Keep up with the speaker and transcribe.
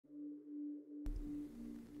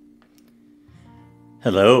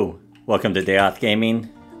Hello, welcome to Day Off Gaming.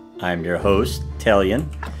 I'm your host, Talion.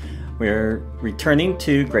 We're returning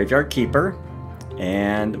to Graveyard Keeper,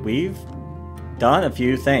 and we've done a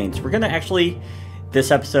few things. We're going to actually, this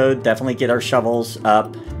episode, definitely get our shovels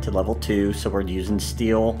up to level 2, so we're using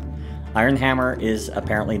steel. Iron Hammer is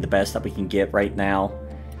apparently the best that we can get right now.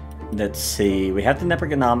 Let's see, we have the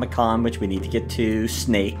Necronomicon, which we need to get to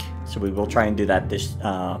Snake, so we will try and do that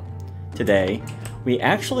today. We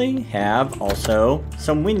actually have also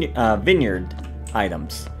some vineyard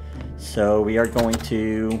items. So we are going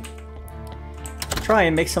to try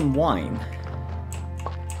and make some wine.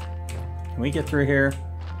 Can we get through here?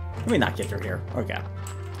 Can we not get through here? Okay.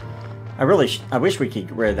 I wish we could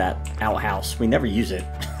get rid of that outhouse. We never use it.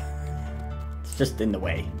 It's just in the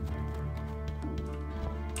way.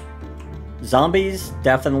 Zombies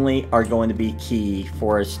definitely are going to be key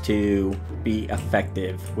for us to be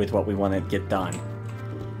effective with what we want to get done.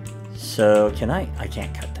 So can I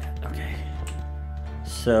can't cut that. Okay.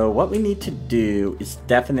 So what we need to do is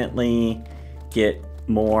definitely get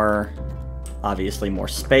more, obviously more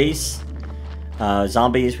space.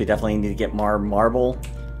 Zombies, we definitely need to get more marble.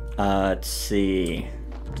 Let's see.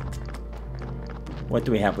 What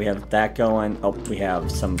do we have? We have that going. Oh, we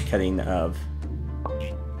have some cutting of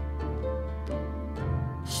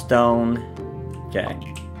stone. Okay.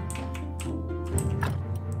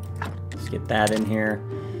 Let's get that in here.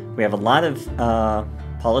 We have a lot of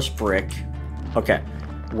polished brick. Okay.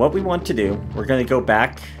 What we want to do, we're going to go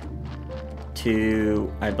back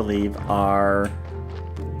to, I believe, our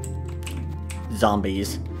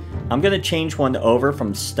zombies. I'm going to change one over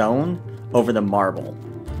from stone over to marble.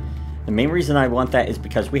 The main reason I want that is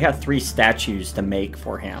because we have 3 statues to make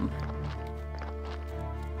for him.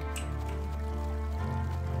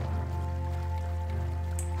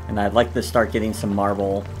 And I'd like to start getting some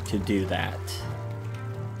marble to do that.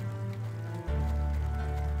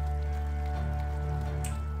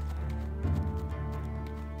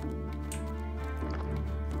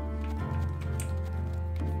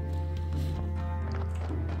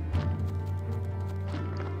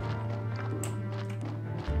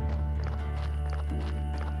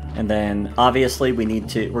 And then obviously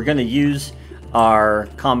we're going to use our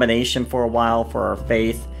combination for a while for our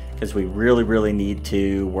faith, because we really need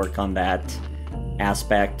to work on that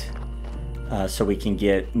aspect so we can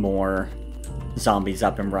get more zombies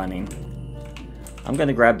up and running. I'm going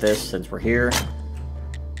to grab this since we're here.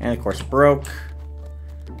 And of course it broke.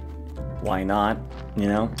 Why not? You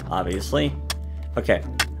know, obviously. Okay,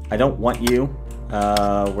 I don't want you.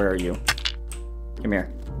 Where are you? Come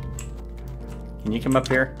here. Can you come up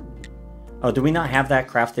here? Oh, do we not have that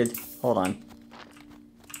crafted? Hold on.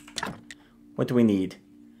 What do we need?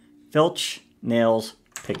 Filch, nails,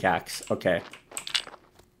 pickaxe. Okay.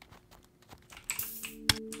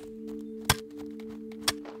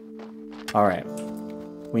 Alright.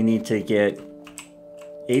 We need to get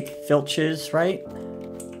 8 filches, right?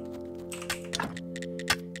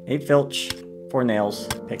 8 filch, 4 nails,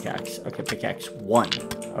 pickaxe. Okay, pickaxe 1.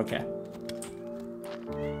 Okay.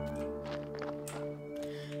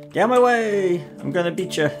 Get out of my way! I'm gonna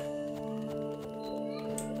beat you.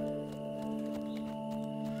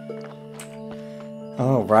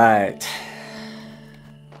 All right.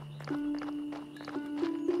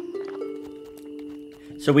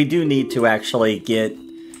 So we do need to actually get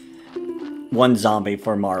 1 zombie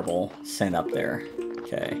for marble sent up there.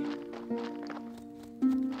 Okay.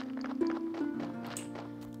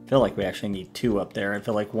 I feel like we actually need 2 up there. I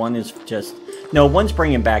feel like 1 is just... No, 1's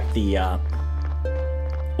bringing back the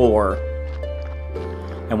ore.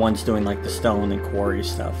 And 1's doing like the stone and quarry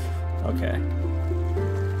stuff. Okay.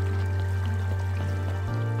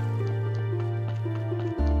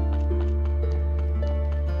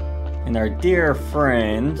 And our dear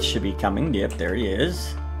friend should be coming. Yep, there he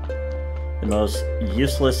is. The most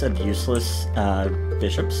useless of useless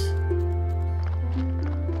bishops.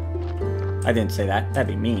 I didn't say that. That'd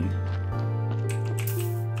be mean.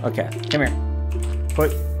 Okay, come here.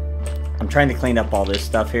 I'm trying to clean up all this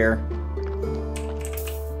stuff here.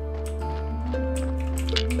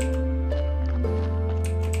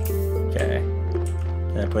 Okay.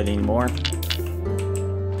 Did I put any more?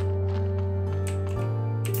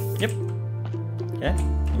 Yep. Okay.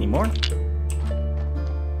 Any more?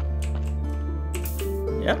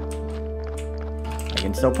 Yep. I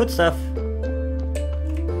can still put stuff.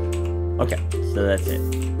 Okay, so that's it.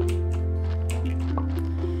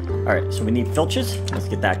 Alright, so we need filches. Let's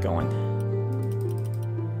get that going.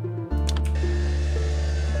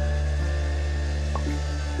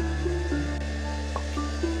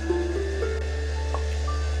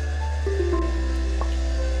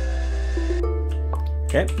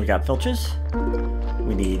 Okay, we got filches.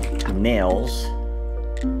 We need nails.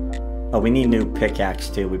 Oh, we need new pickaxe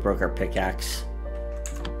too. We broke our pickaxe.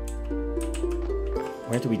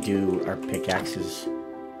 Where do we do our pickaxes?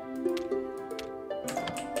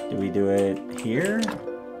 Do we do it here?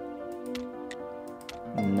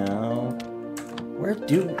 No. Where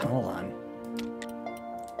do... Hold on.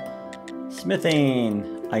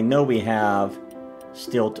 Smithing. I know we have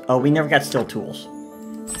steel... Oh, we never got steel tools.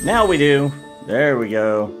 Now we do. There we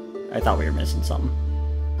go. I thought we were missing something.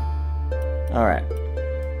 Alright.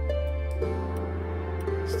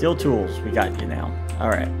 Steel tools. We got you now.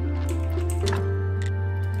 Alright.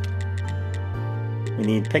 We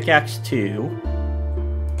need pickaxe 2.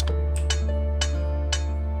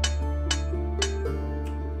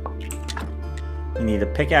 We need a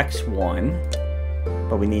pickaxe 1.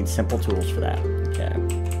 But we need simple tools for that. Okay.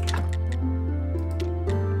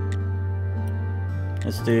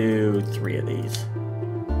 Let's do 3 of these.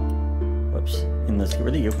 Whoops. And let's get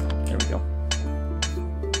rid of you. There we go.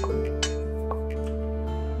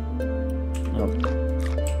 Oh.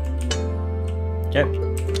 Okay.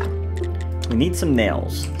 We need some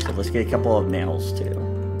nails. So let's get a couple of nails too.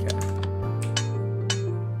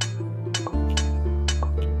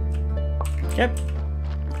 Okay. Okay.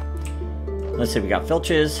 Let's see, we got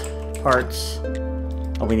filches, parts.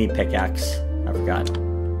 Oh, we need pickaxe. I forgot.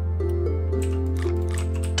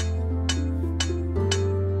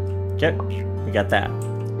 Okay, we got that.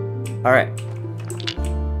 Alright.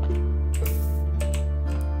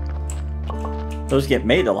 Those get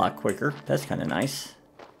made a lot quicker. That's kind of nice.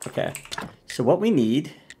 Okay, so what we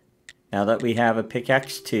need, now that we have a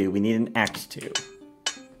pickaxe 2, we need an axe 2.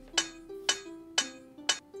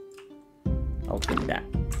 Oh, give me that.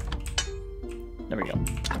 There we go.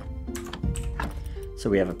 So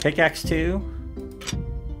we have a pickaxe 2,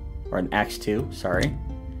 or an axe 2, sorry.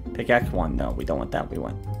 Pickaxe 1, no, we don't want that, we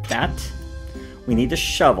want that. We need a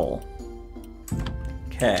shovel.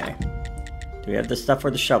 Okay. Do we have the stuff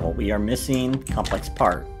for the shovel? We are missing complex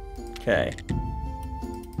part. Okay.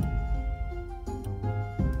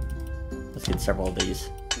 Let's get several of these.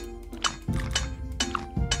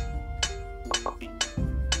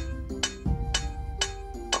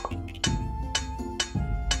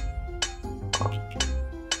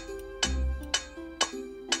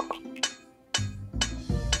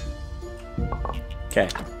 Okay,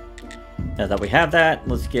 now that we have that,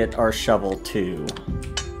 let's get our shovel too.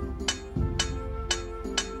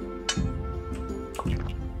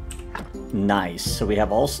 Nice, so we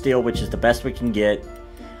have all steel, which is the best we can get.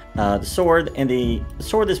 The sword, and the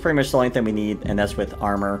sword is pretty much the only thing we need, and that's with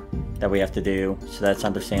armor that we have to do, so that's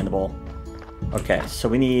understandable. Okay, so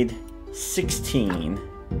we need 16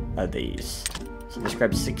 of these. So let's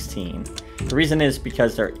grab 16. The reason is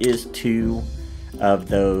because there is 2 of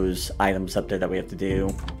those items up there that we have to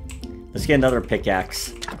do. Let's get another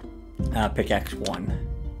pickaxe. Pickaxe 1.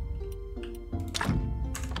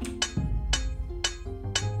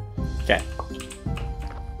 Okay.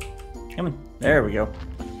 Come on. There we go.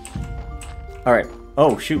 Alright.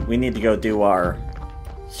 Oh, shoot. We need to go do our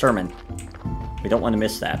sermon. We don't want to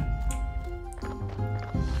miss that.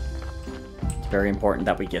 It's very important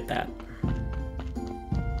that we get that.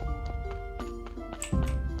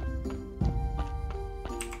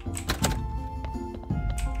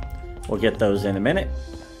 We'll get those in a minute.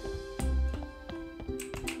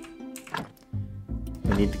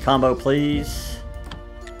 We need the combo, please.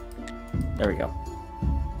 There we go.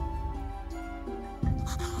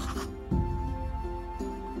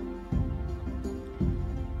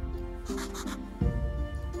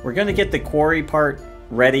 We're going to get the quarry part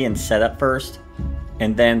ready and set up first,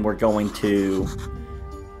 and then we're going to...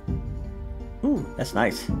 Ooh, that's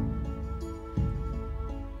nice.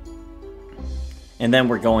 And then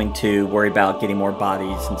we're going to worry about getting more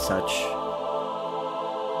bodies and such.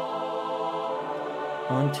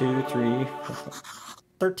 1, 2, 3, 4,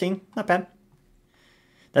 13. Not bad.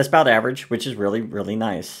 That's about average, which is really, really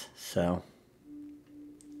nice. So.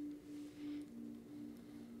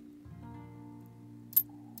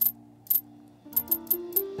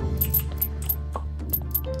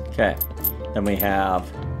 Okay. Then we have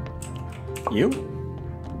you.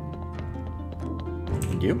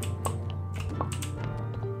 And you.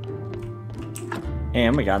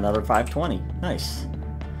 And we got another 520. Nice.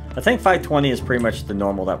 I think 520 is pretty much the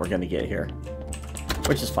normal that we're going to get here,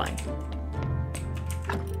 which is fine.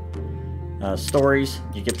 Stories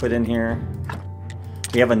you can put in here.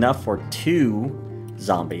 We have enough for 2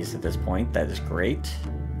 zombies at this point. That is great.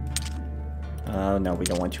 No, we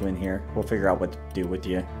don't want you in here. We'll figure out what to do with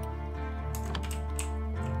you.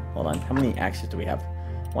 Hold on. How many axes do we have?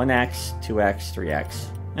 1 axe, 2 axe, 3 axe.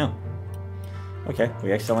 No. Okay,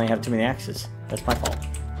 we accidentally have too many axes. That's my fault.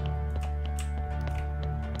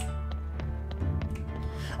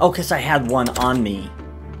 Oh, because I had one on me.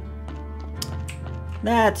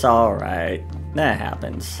 That's alright. That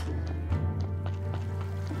happens.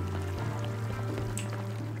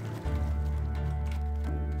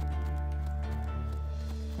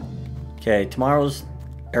 Okay, tomorrow's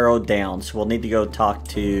arrow down, so we'll need to go talk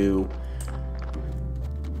to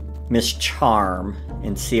Miss Charm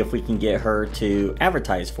and see if we can get her to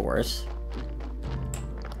advertise for us.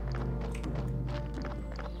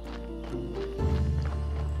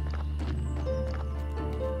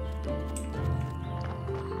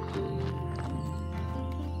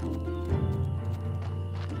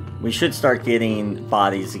 We should start getting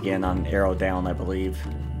bodies again on arrow down, I believe.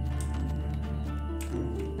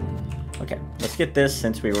 Okay, let's get this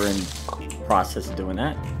since we were in process of doing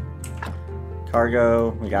that.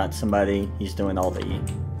 Cargo, we got somebody. He's doing all the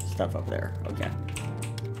stuff up there. Okay.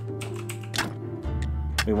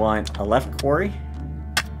 We want a left quarry.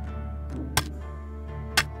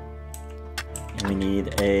 And we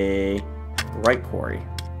need a right quarry.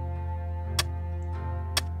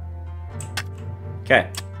 Okay.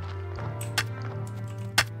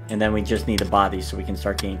 And then we just need a body so we can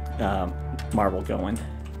start getting marble going.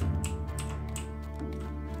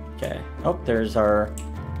 Okay. Oh, there's our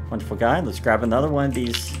wonderful guy. Let's grab another one of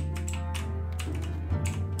these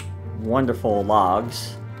wonderful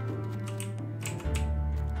logs.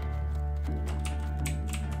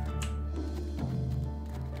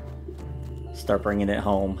 Start bringing it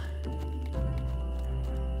home.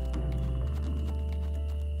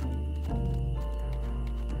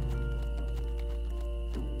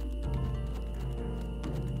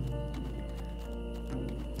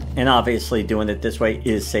 And obviously doing it this way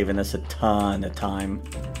is saving us a ton of time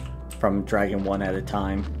from dragging one at a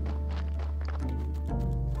time.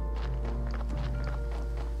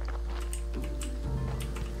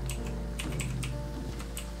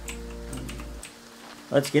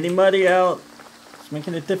 Let's get him muddy out. It's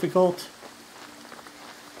making it difficult.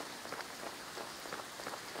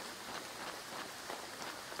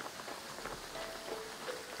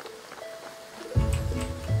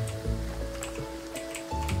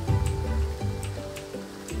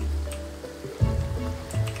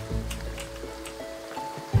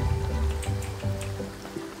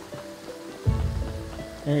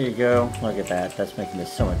 There you go. Look at that. That's making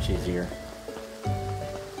this so much easier.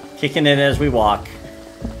 Kicking it as we walk.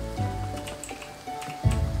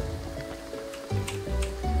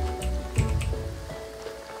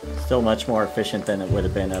 Still much more efficient than it would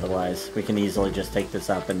have been otherwise. We can easily just take this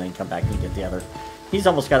up and then come back and get the other. He's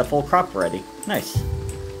almost got a full crop ready. Nice.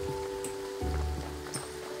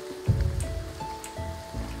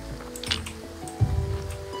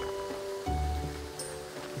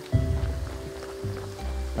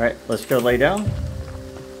 Alright, let's go lay down.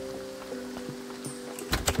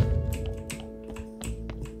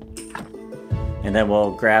 And then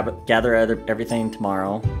we'll gather everything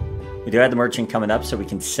tomorrow. We do have the merchant coming up so we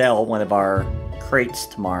can sell one of our crates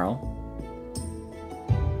tomorrow.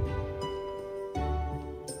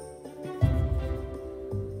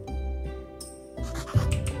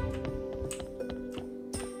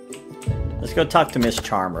 Let's go talk to Miss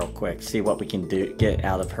Charm real quick, see what we can get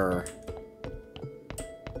out of her.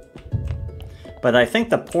 But I think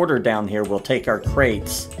the porter down here will take our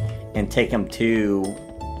crates and take them to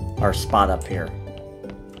our spot up here.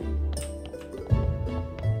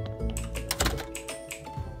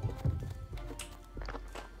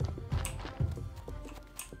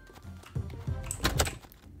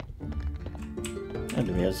 Oh,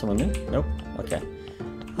 do we have someone new? Nope. Okay.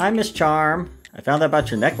 Hi, Miss Charm. I found out about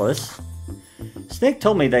your necklace. Snake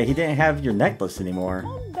told me that he didn't have your necklace anymore.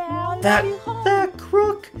 That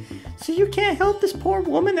crook! So you can't help this poor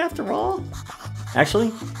woman after all?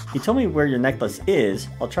 Actually, he told me where your necklace is.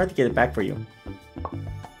 I'll try to get it back for you.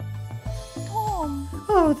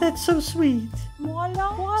 Oh, that's so sweet.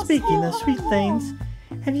 Speaking of sweet things,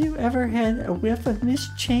 have you ever had a whiff of Miss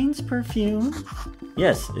Chain's perfume?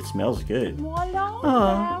 Yes, it smells good.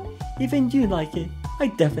 Oh, even you like it. I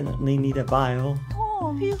definitely need a vial.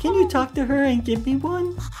 Can you talk to her and give me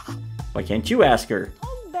one? Why can't you ask her?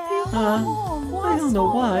 I don't know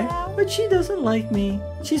why, but she doesn't like me.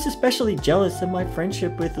 She's especially jealous of my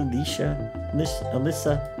friendship with Alyssa.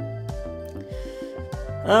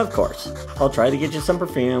 Of course. I'll try to get you some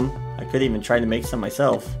perfume. I could even try to make some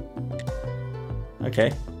myself.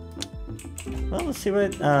 Okay. Well, let's see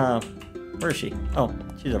what, where is she? Oh,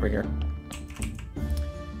 she's over here.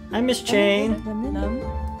 Hi, Miss Chain.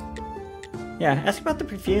 Yeah, ask about the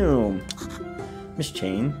perfume. Miss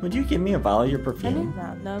Jane, would you give me a vial of your perfume?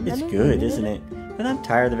 It's good, isn't it? But I'm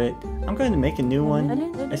tired of it. I'm going to make a new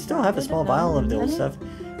one. I still have a small vial of the old stuff,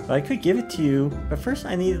 but I could give it to you. But first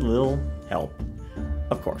I need a little help.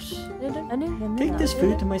 Of course. Take this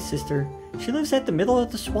food to my sister. She lives at the middle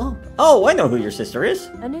of the swamp. Oh, I know who your sister is.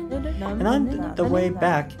 And on the way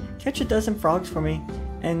back, catch a dozen frogs for me,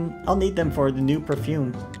 and I'll need them for the new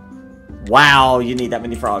perfume. Wow, you need that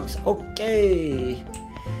many frogs. Okay.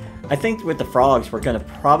 I think with the frogs, we're going to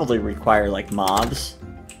probably require, like, moths.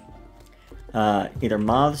 Either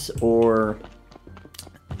moths or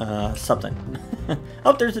something.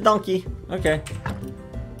 Oh, there's a donkey. Okay.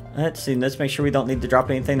 Let's see. Let's make sure we don't need to drop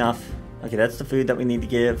anything off. Okay, that's the food that we need to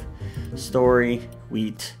give. Story,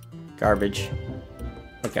 wheat, garbage.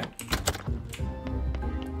 Okay.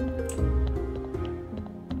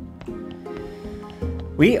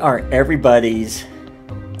 We are everybody's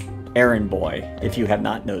errand boy, if you have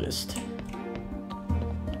not noticed.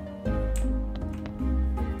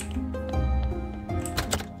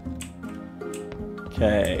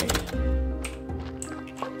 Okay.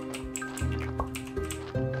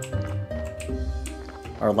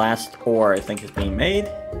 Our last ore, I think, is being made.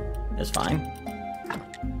 That's fine.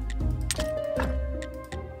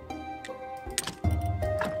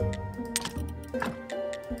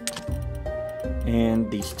 And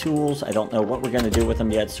these tools, I don't know what we're going to do with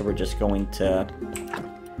them yet, so we're just going to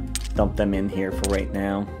dump them in here for right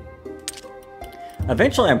now.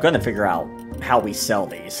 Eventually, I'm going to figure out how we sell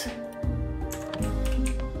these.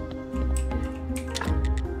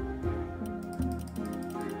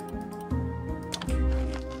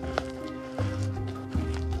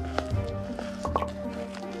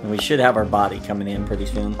 And we should have our body coming in pretty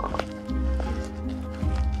soon.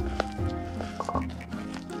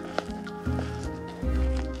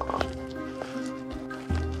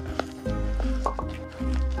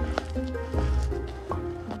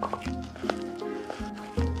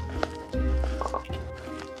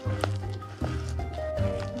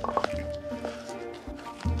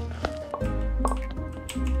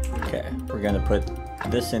 Okay, we're gonna put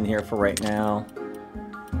this in here for right now.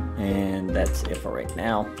 And that's it for right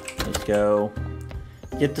now. Let's go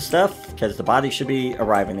get the stuff, because the body should be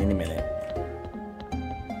arriving any minute.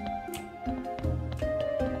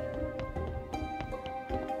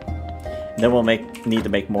 And then we'll need to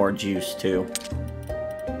make more juice too.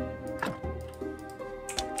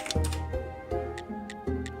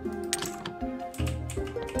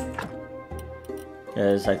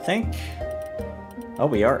 Because I think... Oh,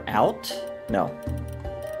 we are out? No.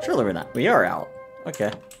 Surely we're not. We are out.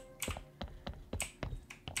 Okay.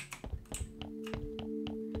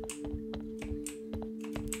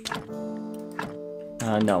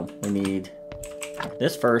 No, we need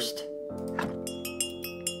this first.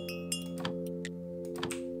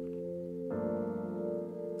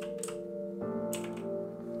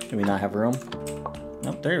 Do we not have room?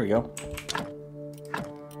 Nope, there we go.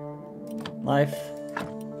 Life.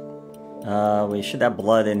 We should have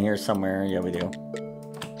blood in here somewhere. Yeah, we do.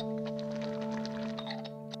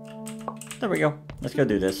 There we go. Let's go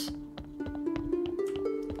do this.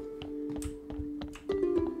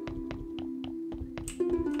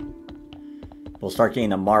 We'll start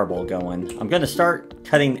getting a marble going. I'm going to start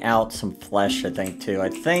cutting out some flesh, I think, too. I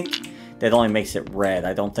think that only makes it red.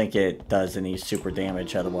 I don't think it does any super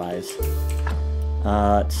damage otherwise.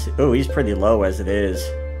 Oh, he's pretty low as it is.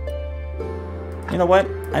 You know what?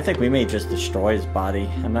 I think we may just destroy his body.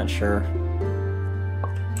 I'm not sure.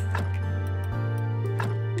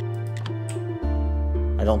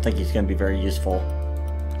 I don't think he's going to be very useful.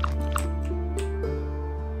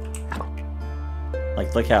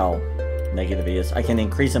 Like, look how negative he is. I can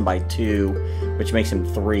increase him by 2, which makes him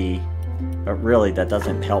 3. But really, that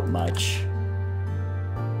doesn't help much.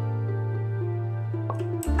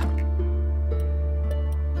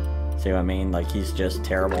 See what I mean? Like, he's just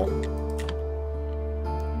terrible.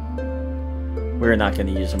 We're not going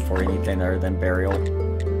to use him for anything other than burial.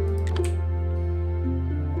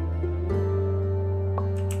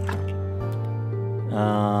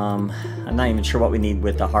 I'm not even sure what we need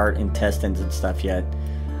with the heart, intestines, and stuff yet.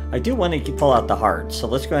 I do want to pull out the heart, so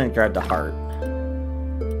let's go ahead and grab the heart.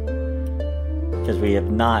 Because we have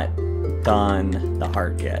not done the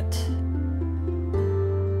heart yet.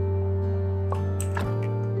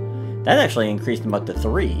 That actually increased him up to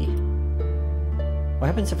 3. What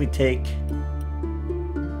happens if we take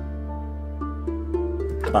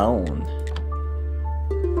bone?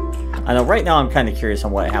 I know right now I'm kind of curious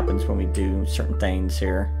on what happens when we do certain things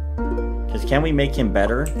here. Because can we make him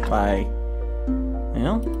better by, you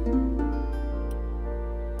know?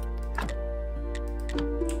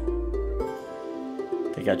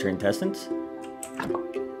 Take out your intestines.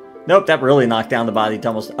 Nope, that really knocked down the body to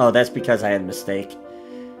almost... Oh, that's because I had a mistake.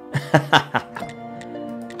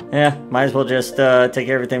 Yeah, might as well just take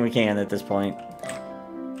everything we can at this point.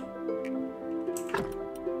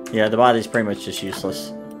 Yeah, the body's pretty much just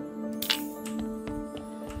useless.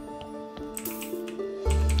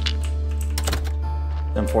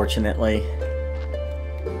 Unfortunately.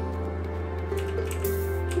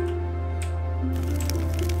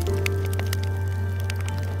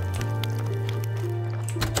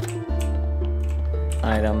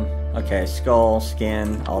 Item. Okay, skull,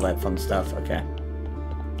 skin, all that fun stuff. Okay.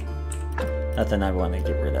 Nothing I want to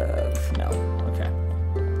get rid of. No. Okay.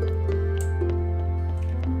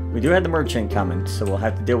 We do have the merchant coming, so we'll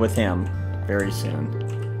have to deal with him very soon.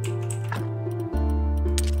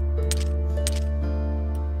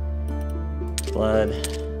 Blood.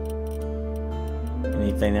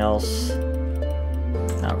 Anything else?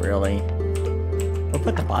 Not really. We'll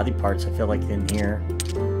put the body parts, I feel like, in here.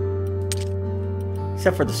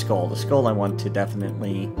 Except for the skull. The skull I want to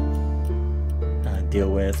definitely deal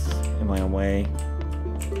with in my own way.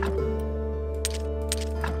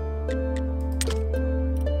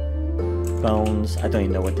 Bones. I don't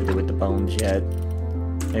even know what to do with the bones yet.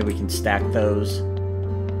 Maybe we can stack those.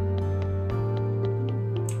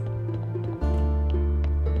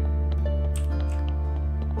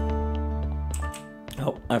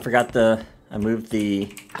 Oh, I forgot I moved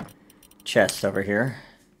the chest over here.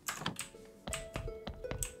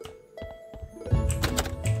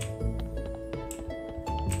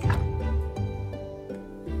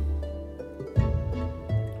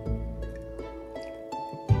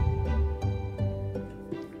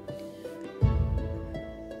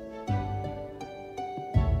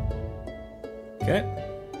 Okay,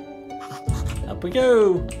 up we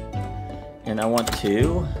go. And I want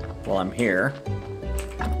to, while I'm here,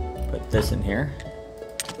 put this in here.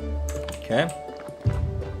 Okay.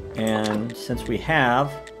 And since we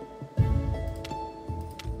have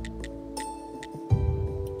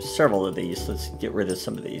several of these, let's get rid of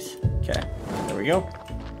some of these. Okay, there we go.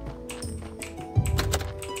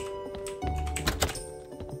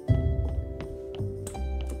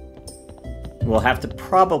 We'll have to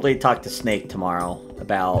probably talk to Snake tomorrow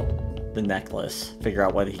about the necklace. Figure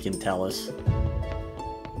out what he can tell us.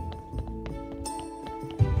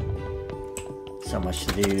 So much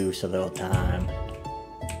to do, so little time.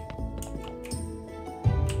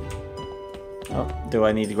 Oh, do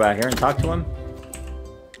I need to go out here and talk to him?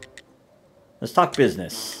 Let's talk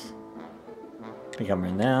business. Become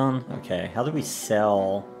renowned. Okay, how do we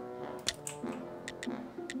sell?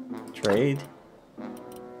 Trade?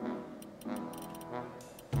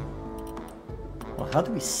 How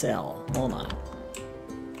do we sell? Hold on.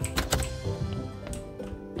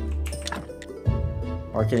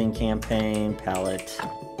 Marketing campaign, palette.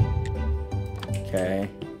 Okay.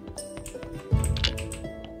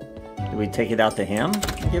 Do we take it out to him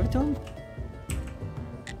and give it to him?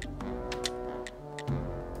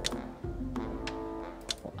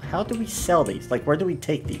 How do we sell these? Like, where do we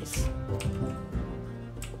take these?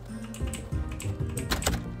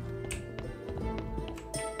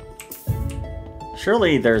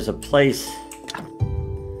 Surely there's a place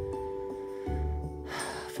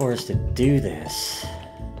for us to do this.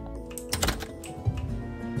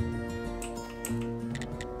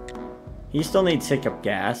 You still need pickup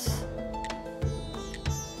gas.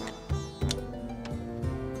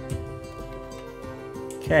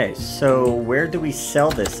 Okay, so where do we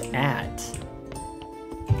sell this at?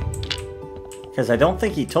 Because I don't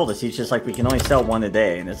think he told us. He's just like, we can only sell one a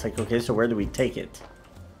day. And it's like, okay, so where do we take it?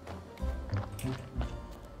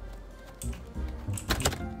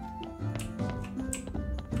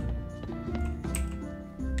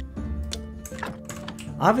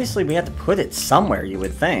 Obviously, we have to put it somewhere, you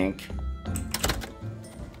would think.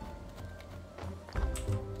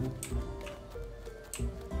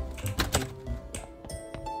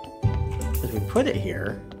 Because we put it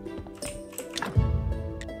here.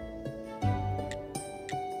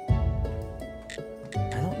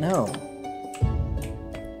 I don't know.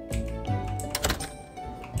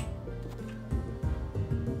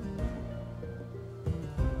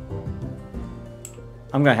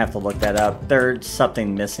 I'm gonna have to look that up. There's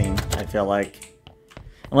something missing, I feel like.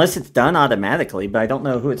 Unless it's done automatically, but I don't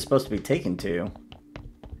know who it's supposed to be taken to.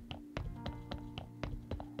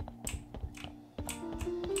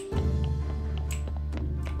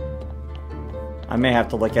 I may have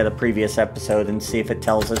to look at a previous episode and see if it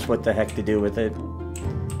tells us what the heck to do with it.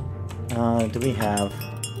 Do we have...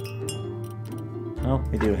 Oh,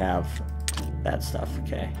 we do have that stuff,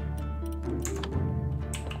 okay.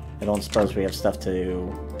 I don't suppose we have stuff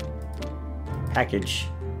to package.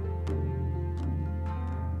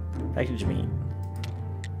 Packaged meat.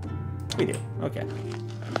 We do. Okay.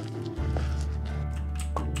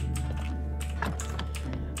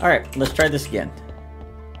 Alright, let's try this again.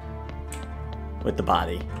 With the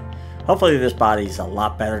body. Hopefully this body's a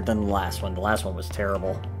lot better than the last one. The last one was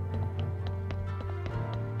terrible.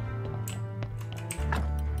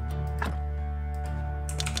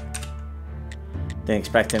 Didn't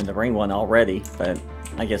expect him to bring one already, but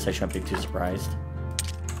I guess I shouldn't be too surprised.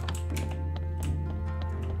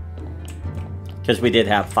 Because we did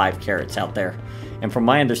have 5 carrots out there. And from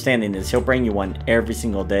my understanding is he'll bring you one every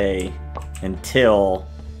single day until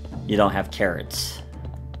you don't have carrots.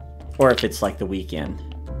 Or if it's like the weekend.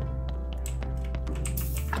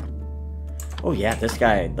 Oh yeah, this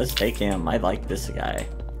guy, let's take him. I like this guy.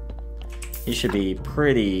 He should be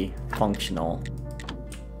pretty functional.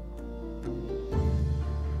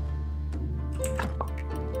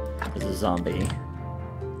 As a zombie.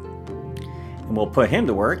 And we'll put him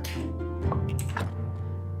to work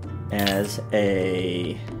as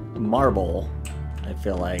a marble, I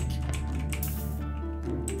feel like.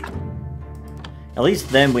 At least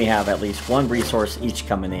then we have at least 1 resource each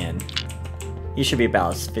coming in. He should be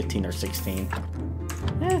about 15 or 16.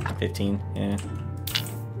 15, yeah.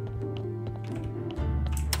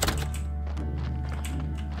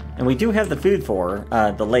 And we do have the food for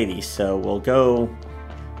the ladies, so we'll go...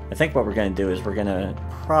 I think what we're going to do is we're going to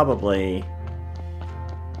probably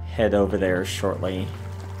head over there shortly.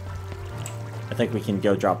 I think we can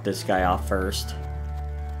go drop this guy off first.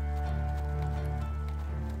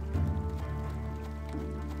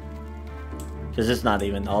 Because it's not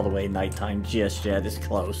even all the way nighttime just yet. It's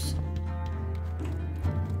close.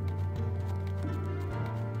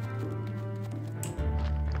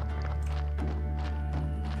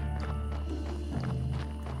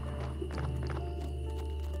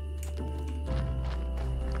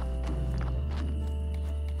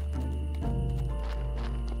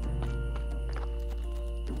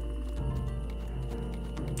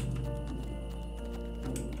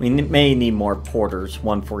 We may need more porters,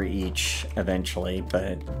 1 for each eventually,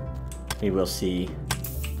 but we will see.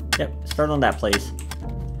 Yep, start on that, please.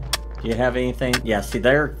 Do you have anything? Yeah, see,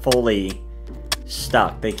 they're fully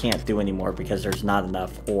stuck. They can't do anymore because there's not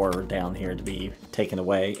enough ore down here to be taken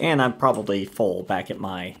away. And I'm probably full back at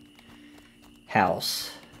my house.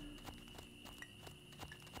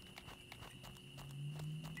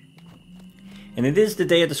 And it is the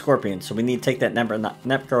day of the Scorpion, so we need to take that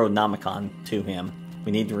Necronomicon to him.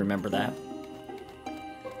 We need to remember that.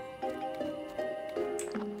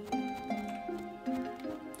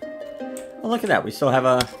 Oh, look at that. We still have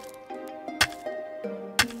a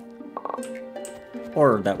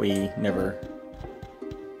ore that we never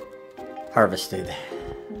harvested.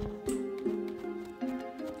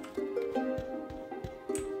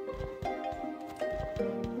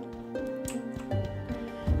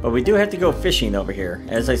 But we do have to go fishing over here.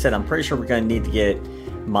 As I said, I'm pretty sure we're going to need to get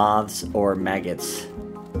moths or maggots.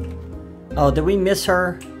 Oh, did we miss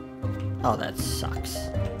her? Oh, that sucks.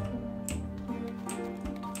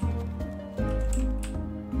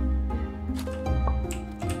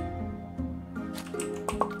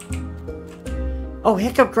 Oh,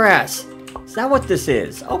 hiccup grass. Is that what this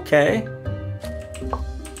is? Okay.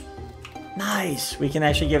 Nice. We can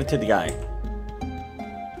actually give it to the guy.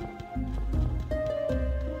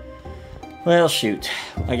 Well, shoot.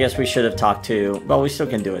 I guess we should have talked to... Well, we still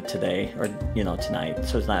can do it today, or, you know, tonight,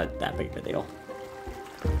 so it's not that big of a deal.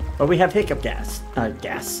 But we have hiccup gas.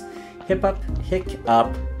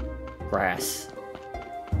 Hiccup grass.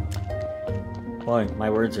 Boy, my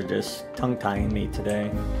words are just tongue-tying me today.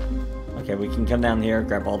 Okay, we can come down here,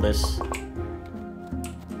 grab all this.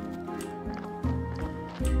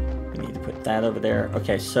 We need to put that over there.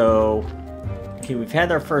 Okay, so... Okay, we've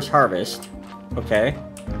had our first harvest. Okay.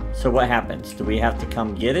 So what happens? Do we have to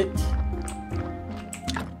come get it?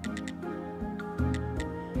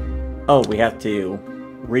 Oh, we have to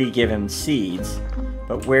re-give him seeds.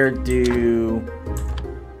 But where do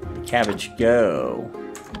the cabbage go?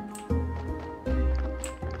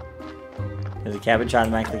 Does the cabbage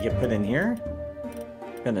automatically get put in here?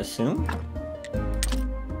 I'm gonna assume.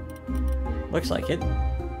 Looks like it.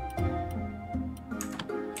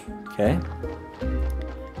 Okay.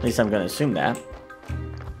 At least I'm gonna assume that.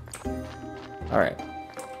 Alright.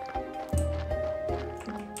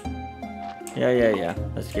 Yeah.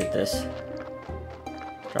 Let's get this.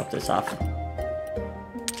 Drop this off.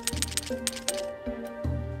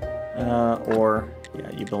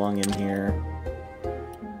 Yeah, you belong in here.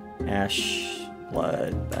 Ash,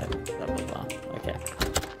 blood, blah, blah, blah. Okay.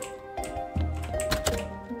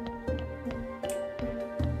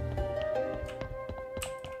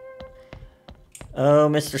 Oh,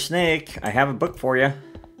 Mr. Snake, I have a book for you.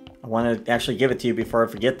 I want to actually give it to you before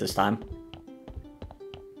I forget this time.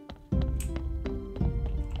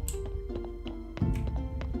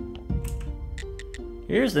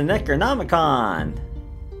 Here's the Necronomicon.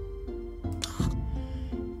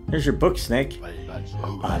 Here's your book, Snake.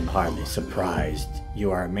 I'm hardly surprised.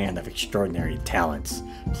 You are a man of extraordinary talents.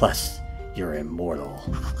 Plus, you're immortal.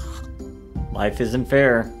 Life isn't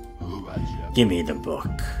fair. Give me the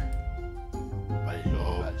book.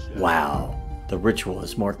 Wow, the ritual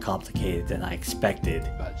is more complicated than I expected.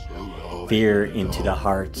 Fear into the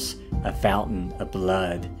hearts, a fountain of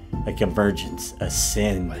blood, a convergence, a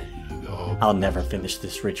sin. I'll never finish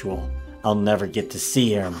this ritual. I'll never get to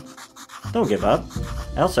see him. Don't give up.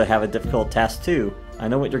 I also have a difficult task too. I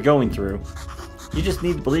know what you're going through. You just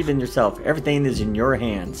need to believe in yourself. Everything is in your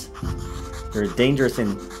hands. You're a dangerous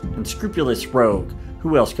and unscrupulous rogue.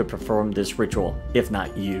 Who else could perform this ritual, if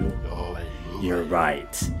not you? You're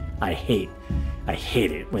right. I hate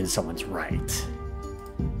it when someone's right.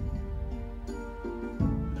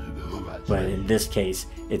 But in this case,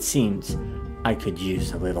 it seems I could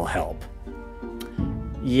use a little help.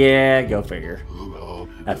 Yeah, go figure.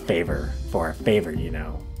 A favor for a favor, you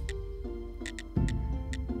know.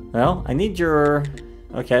 Well, I need your...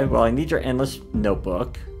 Okay, well, I need your endless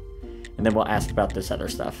notebook. And then we'll ask about this other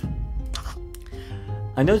stuff.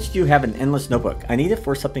 I noticed you have an endless notebook. I need it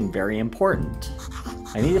for something very important.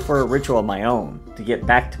 I need it for a ritual of my own, to get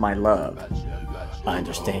back to my love. I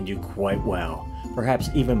understand you quite well, perhaps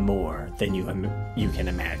even more than you can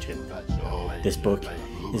imagine. This book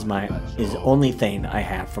is the only thing I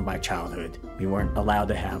have from my childhood. We weren't allowed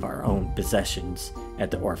to have our own possessions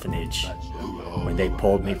at the orphanage. When they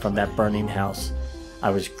pulled me from that burning house, I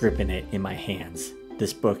was gripping it in my hands.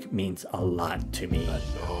 This book means a lot to me.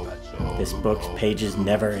 This book's pages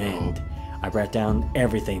never end. I wrote down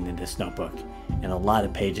everything in this notebook, and a lot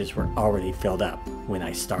of pages were already filled up when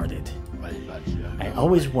I started. I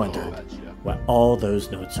always wondered what all those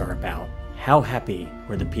notes are about. How happy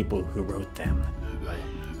were the people who wrote them?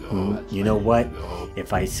 You know what?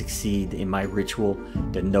 If I succeed in my ritual,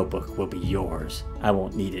 the notebook will be yours. I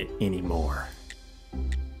won't need it anymore.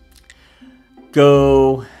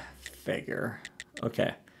 Go figure.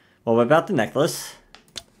 Okay. Well, what about the necklace?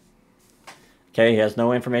 Okay, he has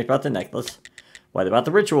no information about the necklace. What about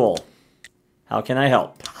the ritual? How can I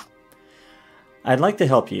help? I'd like to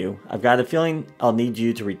help you. I've got a feeling I'll need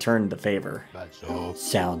you to return the favor.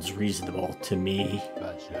 Sounds reasonable to me.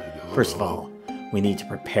 First of all, we need to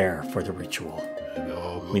prepare for the ritual.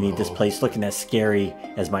 We need this place looking as scary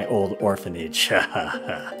as my old orphanage.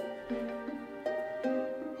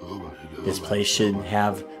 This place should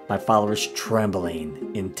have my followers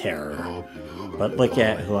trembling in terror. But look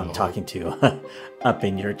at who I'm talking to. Up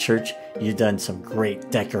in your church, you've done some great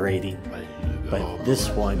decorating. But this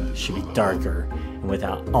one should be darker and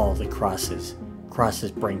without all the crosses.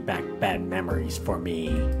 Crosses bring back bad memories for me.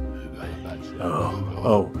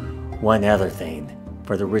 Oh, one other thing.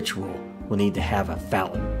 For the ritual, we'll need to have a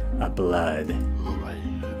fountain of blood.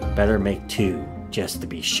 Better make 2, just to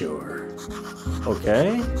be sure.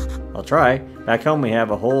 Okay, I'll try. Back home we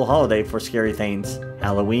have a whole holiday for scary things.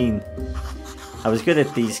 Halloween. I was good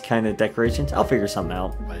at these kind of decorations. I'll figure something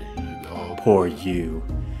out. Poor you.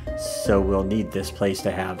 So we'll need this place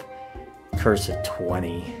to have curse of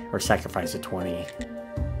 20. Or sacrifice of 20.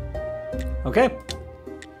 Okay.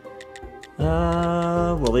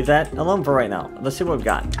 We'll leave that alone for right now. Let's see what we've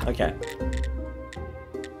got. Okay.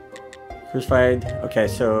 Crucified. Okay,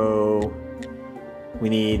 so we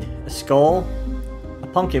need a skull, a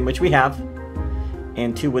pumpkin, which we have,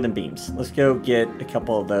 and 2 wooden beams. Let's go get a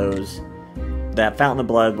couple of those. That fountain of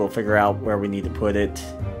blood, we'll figure out where we need to put it.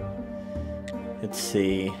 Let's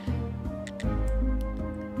see.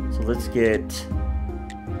 So let's get...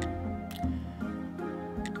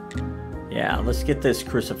 Yeah, let's get this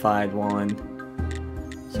crucified one.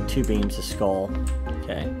 So 2 beams, a skull.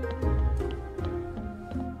 Okay.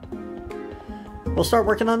 We'll start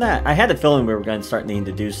working on that. I had a feeling we were going to start needing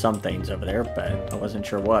to do some things over there, but I wasn't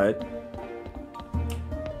sure what.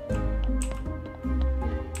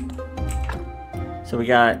 So we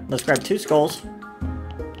got, let's grab 2 skulls.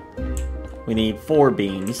 We need 4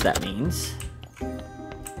 beams, that means.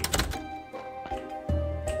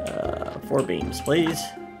 4 beams, please.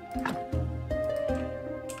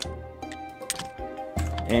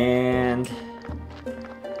 And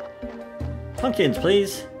pumpkins,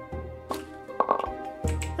 please.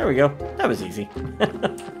 There we go. That was easy.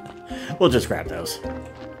 We'll just grab those.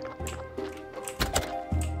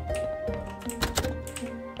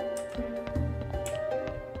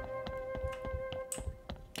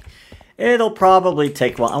 It'll probably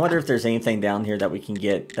take a while. I wonder if there's anything down here that we can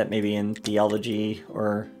get that maybe in theology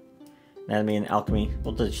or anatomy and alchemy.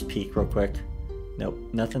 We'll just peek real quick. Nope,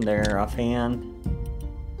 nothing there offhand.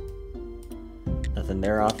 Nothing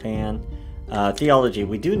there offhand. Theology,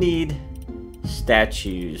 we do need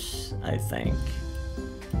statues, I think.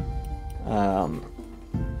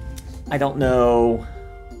 I don't know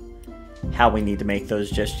how we need to make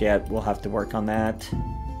those just yet. We'll have to work on that.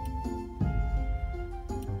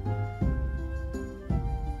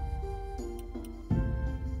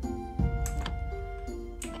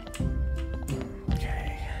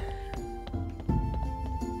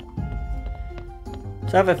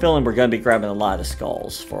 So I have a feeling we're going to be grabbing a lot of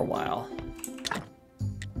skulls for a while.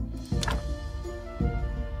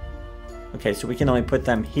 Okay, so we can only put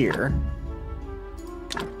them here.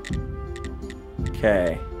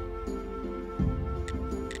 Okay.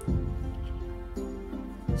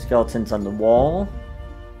 Skeletons on the wall.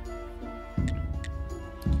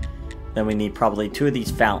 Then we need probably 2 of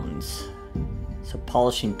these fountains. So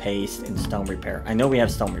polishing paste and stone repair. I know we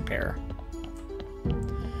have stone repair.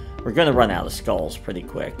 We're going to run out of skulls pretty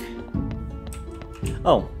quick.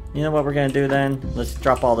 Oh, you know what we're going to do then? Let's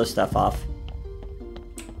drop all this stuff off.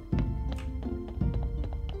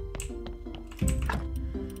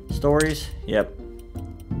 Stories? Yep.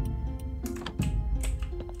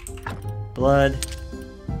 Blood,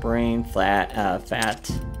 brain, fat,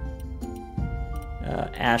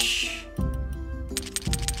 ash,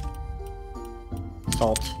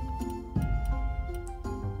 salt.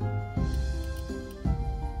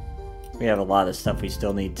 We have a lot of stuff we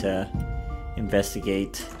still need to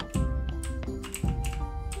investigate.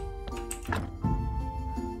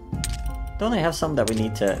 Don't I have some that we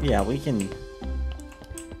need to... Yeah, we can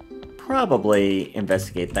probably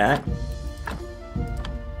investigate that.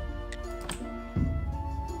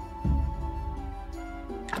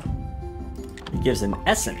 It gives an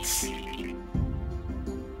essence.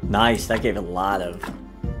 Nice, that gave a lot of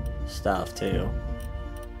stuff too.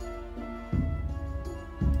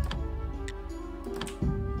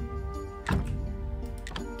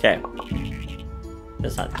 Okay.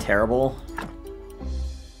 That's not terrible.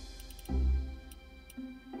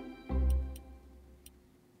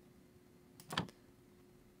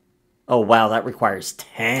 Oh wow, that requires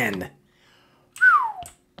 10. Whew.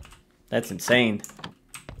 That's insane.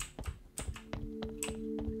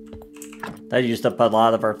 That used up a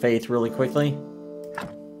lot of our faith really quickly.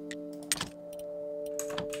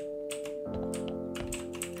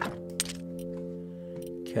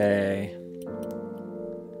 Okay.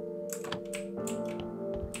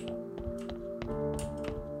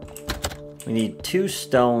 We need 2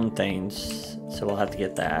 stone things, so we'll have to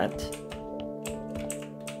get that.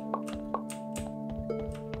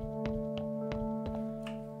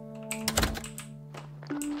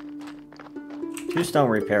 Two stone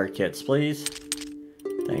repair kits, please.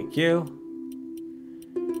 Thank you.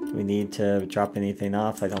 Do we need to drop anything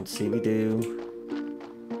off? I don't see we do.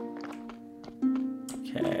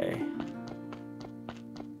 Okay.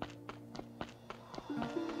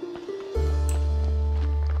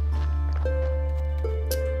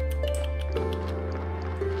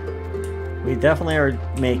 We definitely are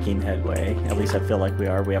making headway. At least I feel like we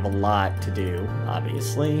are. We have a lot to do,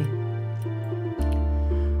 obviously.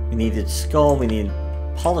 We needed skull. We need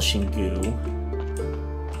polishing goo.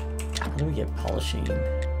 How do we get polishing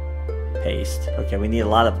paste? Okay, we need a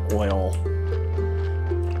lot of oil.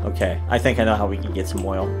 Okay, I think I know how we can get some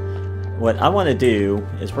oil. What I want to do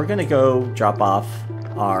is we're going to go drop off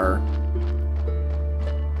our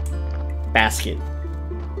basket.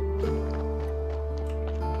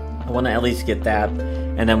 I want to at least get that,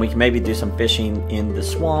 and then we can maybe do some fishing in the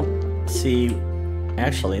swamp. See,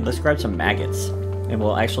 actually, let's grab some maggots, and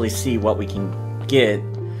we'll actually see what we can get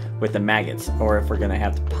with the maggots, or if we're going to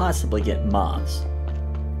have to possibly get moths.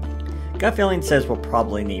 Gut feeling says we'll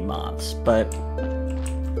probably need moths, but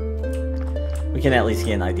we can at least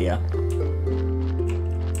get an idea.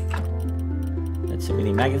 Let's see, we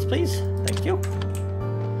need maggots, please. Thank you.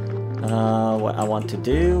 What I want to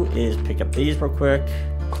do is pick up these real quick.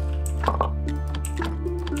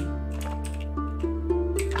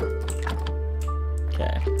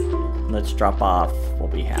 Okay, let's drop off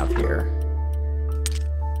what we have here.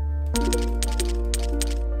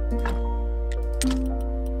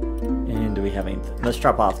 And do we have anything? Let's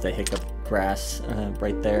drop off the hiccup grass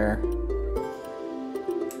right there.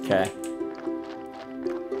 Okay.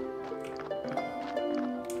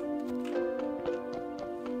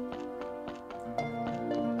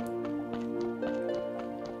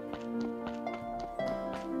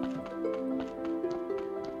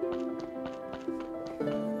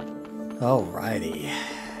 Alrighty.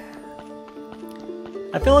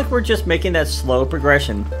 I feel like we're just making that slow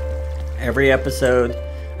progression. Every episode,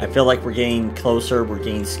 I feel like we're getting closer, we're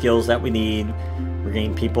getting skills that we need, we're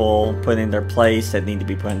getting people put in their place that need to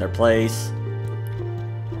be put in their place.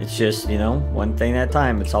 It's just, you know, one thing at a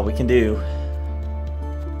time. It's all we can do.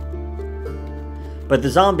 But the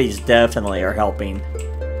zombies definitely are helping.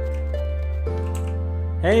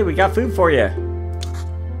 Hey, we got food for you.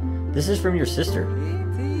 This is from your sister.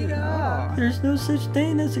 There's no such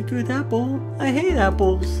thing as a good apple. I hate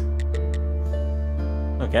apples.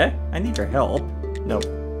 Okay, I need your help. Nope.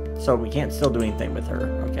 So we can't still do anything with her.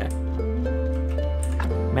 Okay.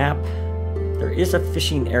 Map. There is a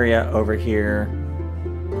fishing area over here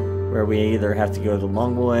where we either have to go the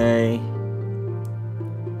long way.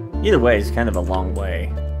 Either way, it's kind of a long way.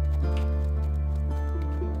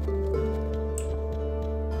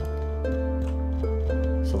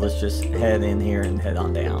 So let's just head in here and head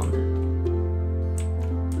on down.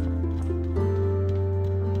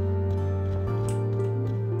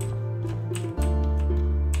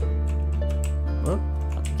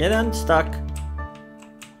 Get unstuck.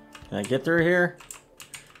 Can I get through here?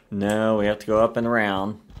 No, we have to go up and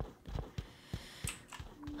around.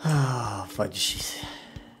 Oh, fudge.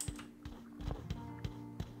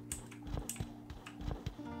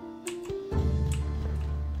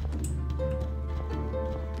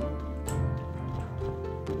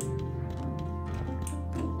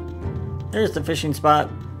 There's the fishing spot.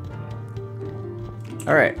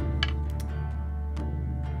 All right.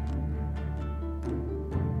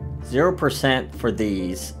 0% for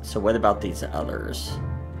these. So what about these others?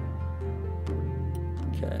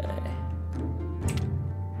 Okay.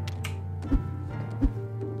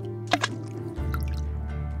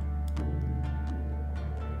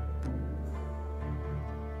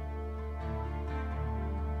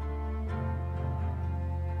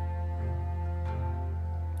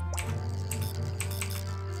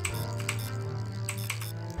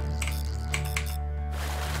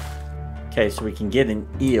 Okay, so we can get an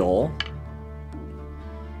eel.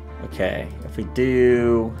 Okay, if we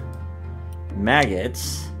do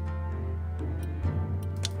maggots.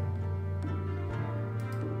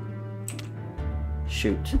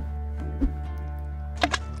 Shoot.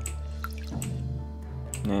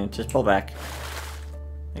 No, just pull back.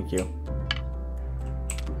 Thank you.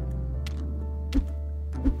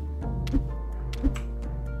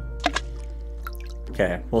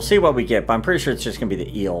 Okay, we'll see what we get, but I'm pretty sure it's just gonna be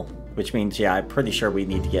the eel. Which means, yeah, I'm pretty sure we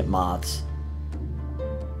need to get moths.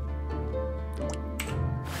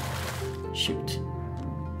 Shoot.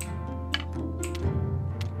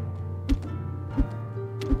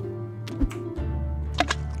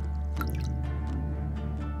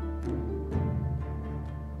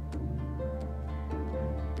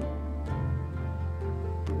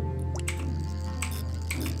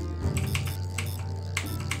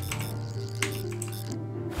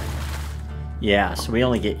 Yeah, so we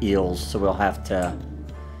only get eels, so we'll have to...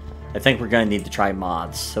 I think we're going to need to try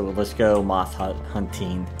moths, so let's go moth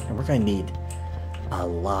hunting. And we're going to need a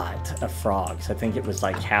lot of frogs. I think it was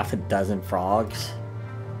like half a dozen frogs.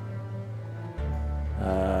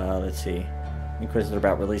 Let's see. Inquisitor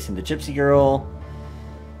about releasing the gypsy girl.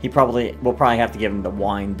 We'll probably have to give him the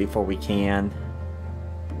wine before we can.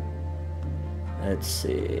 Let's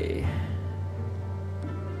see...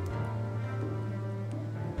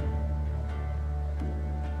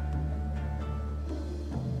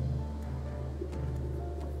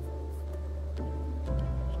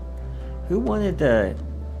 Who wanted the...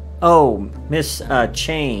 Oh, Miss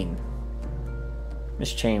Chain.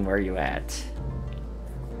 Miss Chain, where are you at?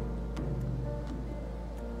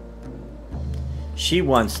 She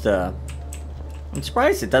wants the... I'm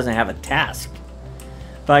surprised it doesn't have a task.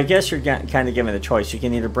 But I guess you're kind of given a choice. You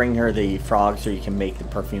can either bring her the frogs or you can make the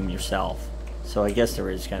perfume yourself. So I guess there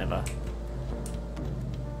is kind of a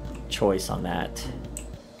choice on that.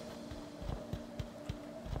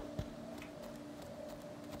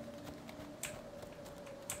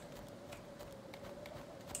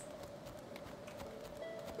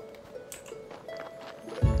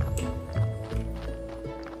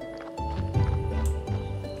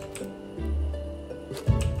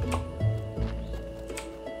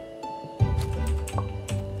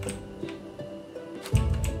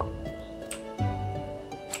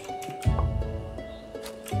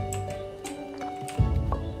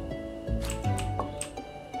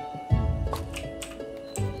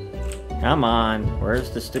 Come on,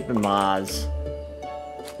 where's the stupid moths?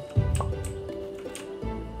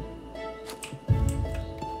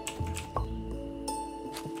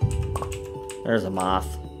 There's a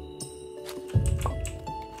moth.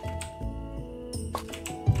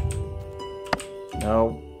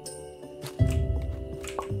 No.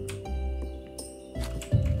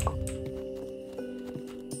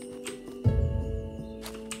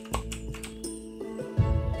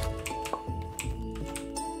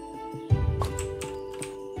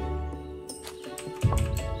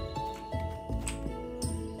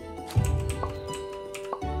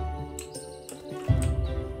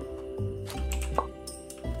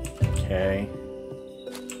 Okay.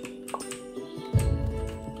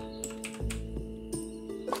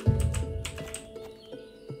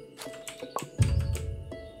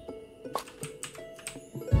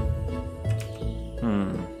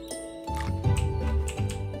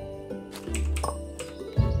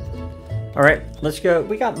 Alright, let's go.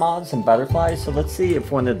 We got moths and butterflies, so let's see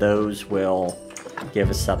if one of those will give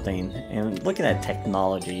us something. And looking at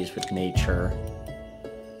technologies with nature.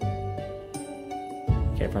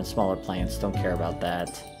 Okay, from smaller plants, don't care about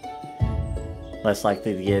that. Less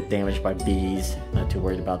likely to get damaged by bees, not too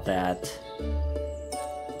worried about that.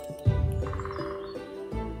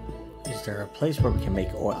 Is there a place where we can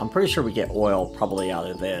make oil? I'm pretty sure we get oil probably out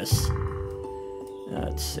of this.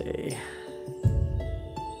 Let's see.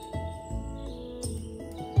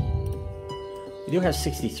 We do have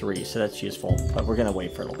 63, so that's useful, but we're gonna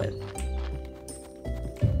wait for a little bit.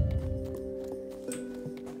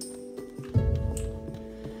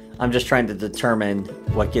 I'm just trying to determine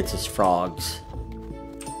what gets us frogs.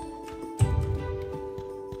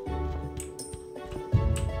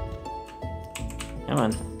 Come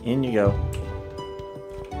on, in you go.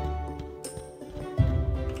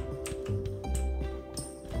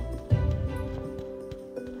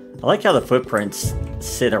 I like how the footprints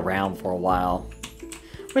sit around for a while.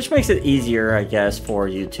 Which makes it easier, I guess, for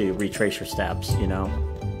you to retrace your steps, you know?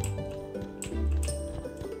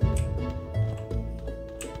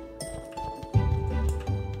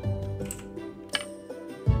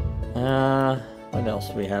 What else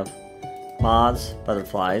do we have? Moths,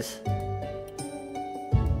 butterflies.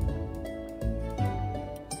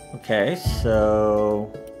 Okay,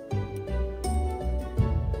 so...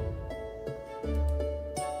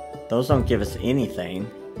 those don't give us anything.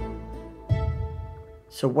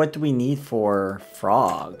 So what do we need for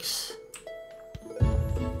frogs?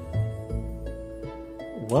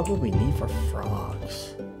 What would we need for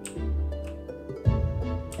frogs?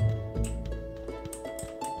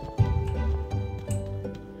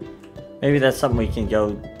 Maybe that's something we can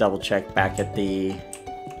go double check back at the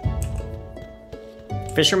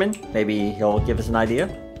fisherman. Maybe he'll give us an idea.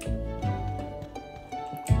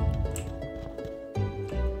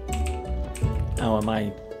 Oh, am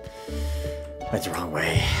I... that's the wrong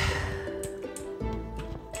way.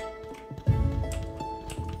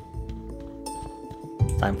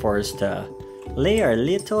 Time for us to lay our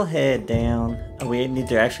little head down. We need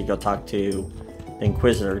to actually go talk to the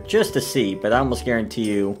Inquisitor just to see, but I almost guarantee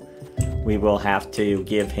you we will have to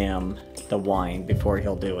give him the wine before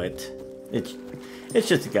he'll do it. It's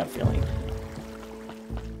just a gut feeling.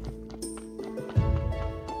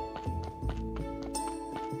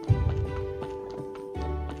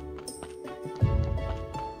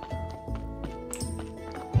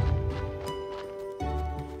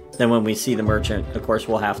 Then when we see the merchant, of course,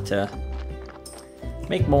 we'll have to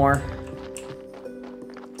make more.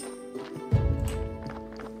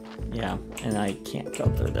 Yeah, and I can't go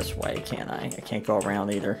through this way, can I? I can't go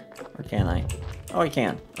around either. Or can I? Oh, I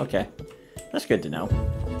can. Okay. That's good to know.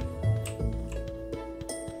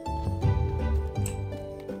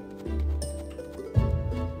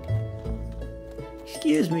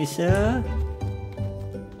 Excuse me, sir.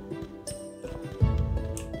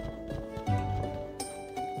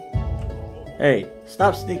 Hey,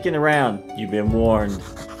 stop sneaking around. You've been warned.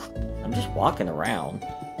 I'm just walking around.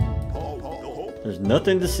 There's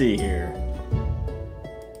nothing to see here.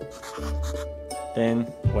 Then,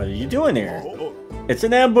 what are you doing here? It's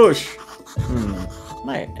an ambush! I'm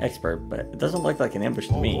not an expert, but it doesn't look like an ambush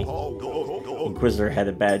to me. Inquisitor had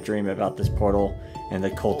a bad dream about this portal and the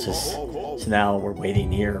cultists. So now we're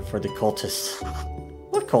waiting here for the cultists.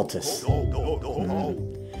 What cultists?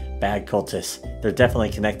 Bad cultists. They're definitely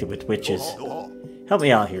connected with witches. Help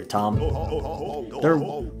me out here, Tom. They're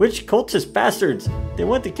witch cultist bastards. They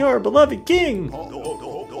want to kill our beloved king.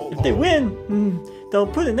 If they win, they'll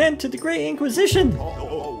put an end to the Great Inquisition.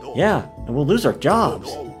 Yeah, and we'll lose our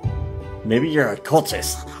jobs. Maybe you're a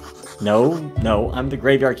cultist. No, I'm the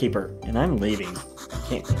graveyard keeper, and I'm leaving.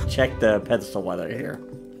 Can't check the pedestal while they're here.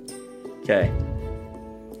 Okay.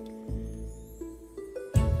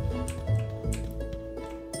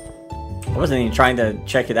 I wasn't even trying to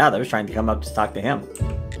check it out. I was trying to come up to talk to him.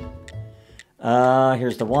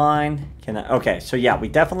 Here's the wine. Okay, so yeah, we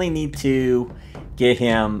definitely need to get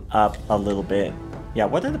him up a little bit. Yeah,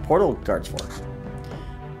 what are the portal guards for?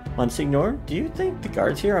 Monsignor, do you think the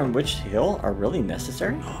guards here on Witch Hill are really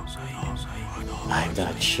necessary? I'm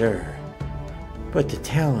not sure. But the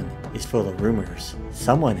town is full of rumors.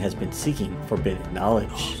 Someone has been seeking forbidden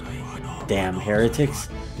knowledge. Damn heretics.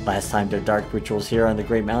 Last time their dark rituals here on the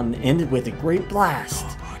Great Mountain ended with a great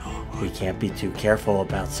blast. We can't be too careful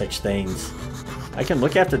about such things. I can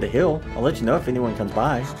look after the hill. I'll let you know if anyone comes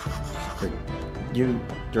by.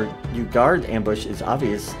 Your guard ambush is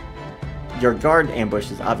obvious. Your guard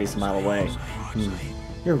ambush is obvious a mile away.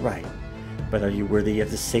 You're right. But are you worthy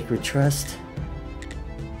of the sacred trust?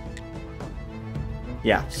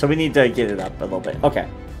 Yeah, so we need to get it up a little bit. Okay.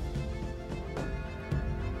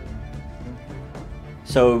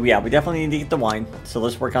 So, yeah, we definitely need to get the wine. So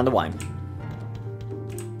let's work on the wine.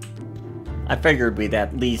 I figured we'd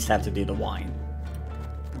at least have to do the wine.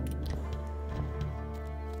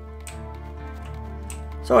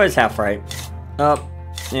 So it's half right. Up.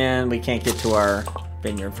 And we can't get to our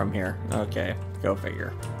vineyard from here. Okay, go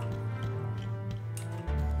figure.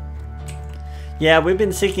 Yeah, we've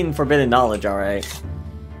been seeking forbidden knowledge, alright.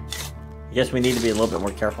 I guess we need to be a little bit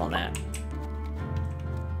more careful on that.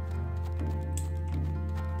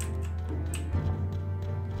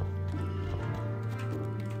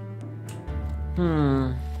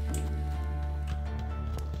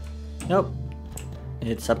 Nope.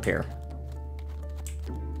 It's up here.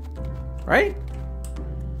 Right?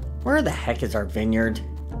 Where the heck is our vineyard?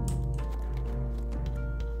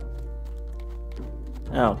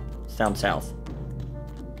 Oh, it's down south.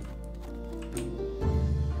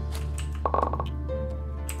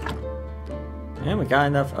 And we got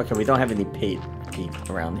enough. Okay, we don't have any peat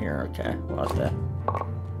around here. Okay, we'll have to.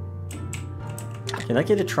 Can I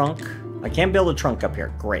get a trunk? I can't build a trunk up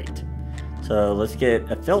here. Great. So let's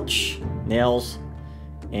get a filch, nails,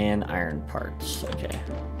 and iron parts. Okay.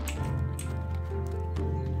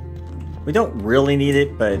 We don't really need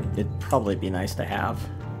it, but it'd probably be nice to have.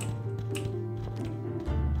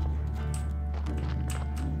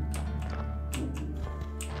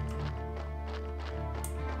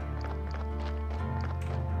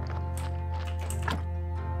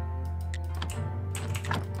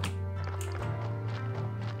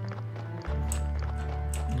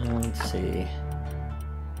 Let's see.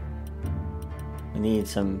 We need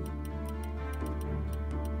some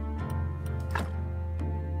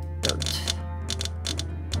dirt.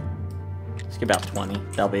 Let's get about 20.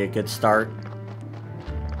 That'll be a good start.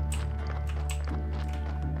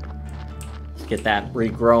 Let's get that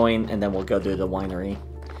regrowing, and then we'll go do the winery.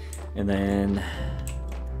 And then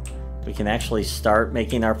we can actually start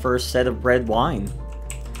making our first set of red wine.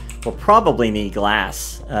 We'll probably need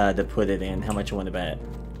glass to put it in. How much you want to bet?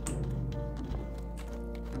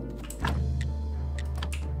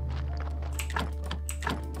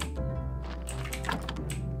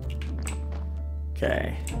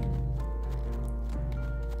 Okay.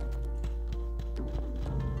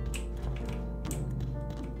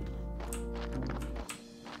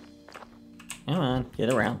 Come on,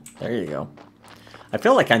 get around. There you go. I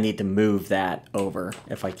feel like I need to move that over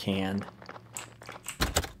if I can.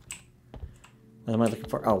 What am I looking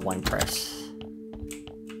for? Oh, wine press.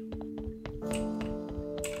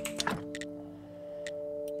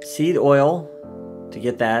 Seed oil to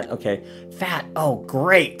get that. Okay. Fat. Oh,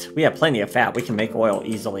 great. We have plenty of fat. We can make oil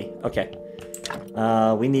easily. Okay.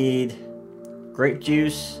 We need grape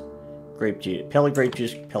juice. Grape juice. Pellet grape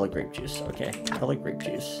juice. Pellet grape juice. Okay. Pellet grape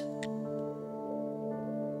juice.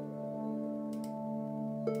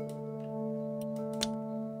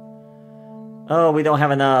 Oh, we don't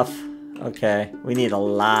have enough. Okay. We need a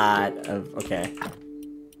lot of... Okay.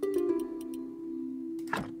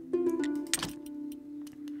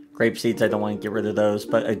 Grape seeds, I don't want to get rid of those,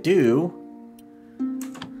 but I do.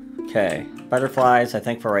 Okay. Butterflies, I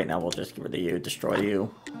think for right now we'll just get rid of you, destroy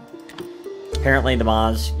you. Apparently, the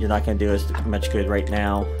moths, you're not going to do as much good right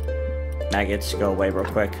now. Maggots, go away real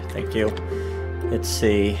quick. Thank you. Let's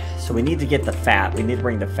see. So we need to get the fat. We need to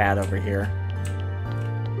bring the fat over here.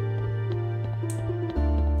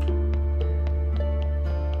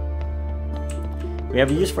 We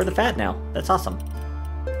have a use for the fat now. That's awesome.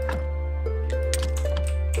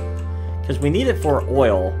 Because we need it for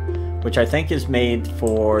oil, which I think is made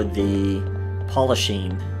for the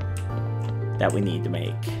polishing that we need to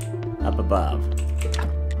make up above.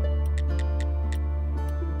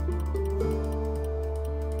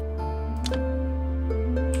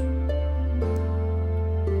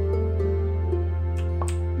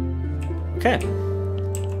 Okay.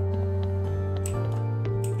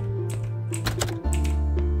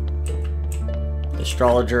 The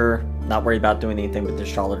astrologer, not worried about doing anything with the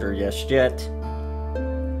astrologer just yet.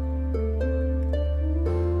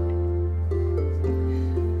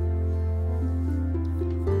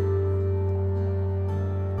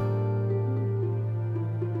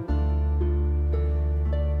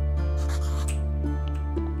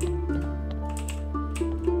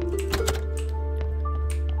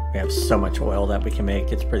 We have so much oil that we can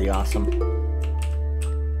make, it's pretty awesome.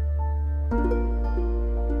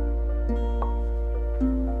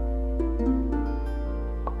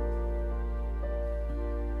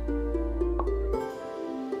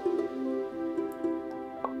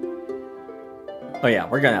 Oh yeah,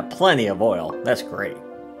 we're gonna have plenty of oil. That's great.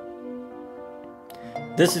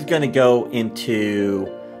 This is gonna go into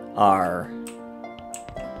our...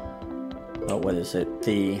 oh, what is it?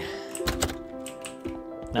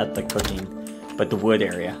 Not the cooking, but the wood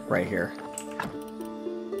area right here.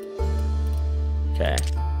 Okay.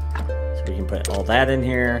 So we can put all that in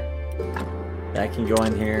here. That can go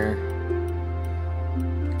in here.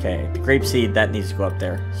 Okay, the grapeseed, that needs to go up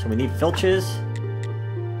there. So we need filches.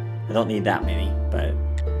 I don't need that many, but...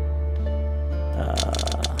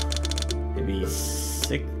 maybe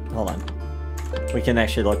 6... hold on. We can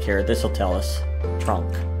actually look here. This will tell us.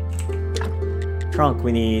 Trunk. Trunk,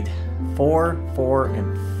 we need 4, 4,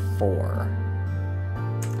 and 4.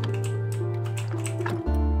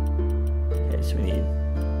 Okay, so we need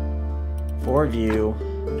 4 view.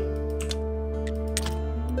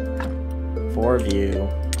 4 view.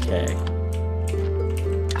 Okay.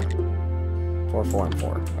 4, 4, and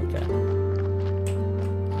 4. Okay.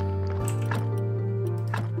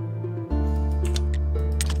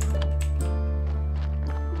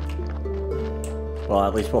 Well,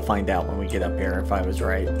 at least we'll find out when we get up here if I was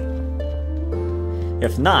right.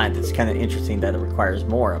 If not, it's kind of interesting that it requires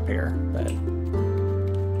more up here, but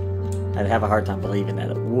I'd have a hard time believing that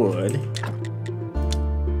it would.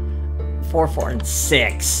 4, 4, and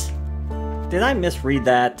 6. Did I misread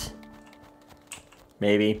that?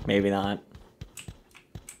 Maybe, maybe not.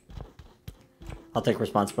 I'll take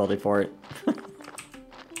responsibility for it.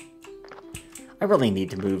 I really need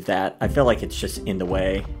to move that. I feel like it's just in the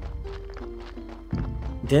way.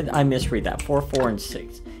 Did I misread that? 4, 4, and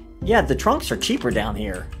 6. Yeah, the trunks are cheaper down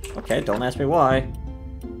here. Okay, don't ask me why.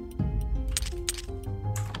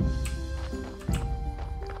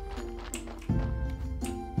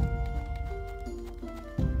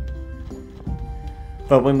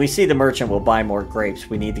 But when we see the merchant, we'll buy more grapes.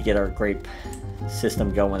 We need to get our grape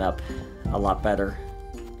system going up a lot better.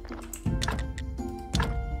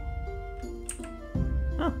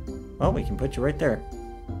 Huh. Well, we can put you right there.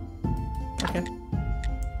 Okay.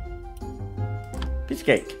 Piece of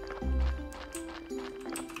cake.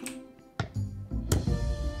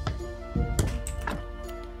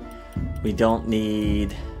 We don't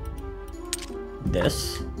need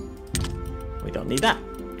this. We don't need that.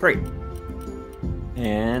 Great.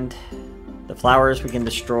 And the flowers we can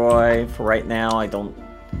destroy for right now. I don't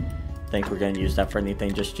think we're going to use that for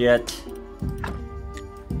anything just yet.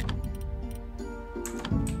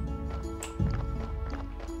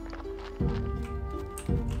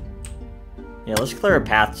 Yeah, let's clear a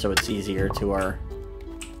path so it's easier to our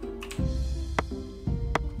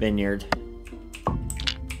vineyard.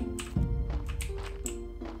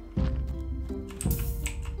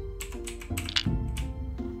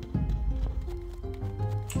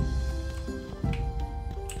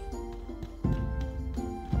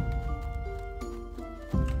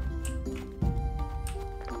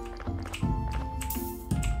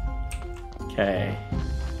 Okay.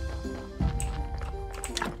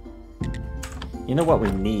 You know what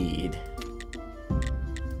we need?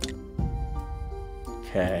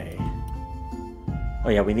 Okay. Oh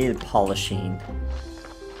yeah, we needed polishing.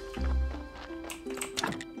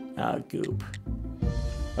 Goop.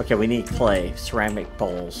 Okay, we need clay, ceramic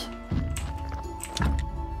bowls.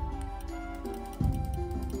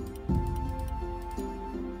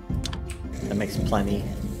 That makes plenty.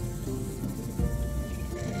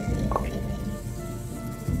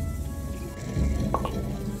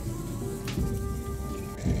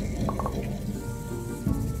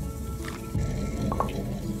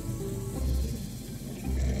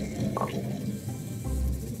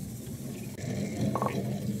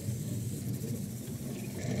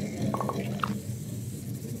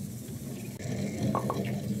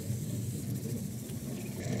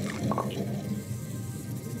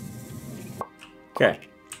 Okay.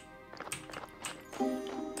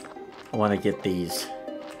 I want to get these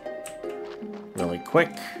really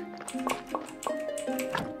quick.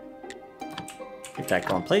 Get that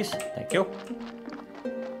going, please. Thank you.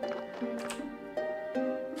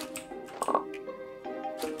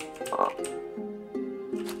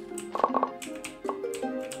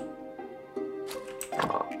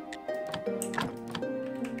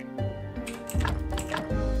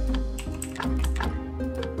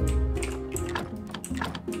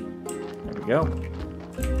 Go.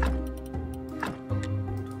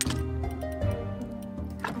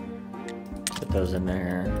 Put those in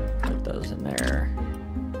there. Put those in there.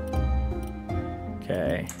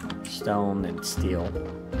 Okay. Stone and steel.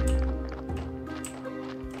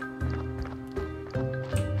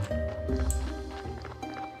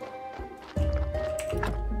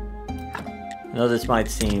 I know this might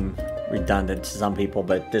seem redundant to some people,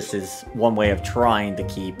 but this is one way of trying to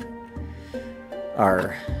keep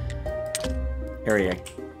our area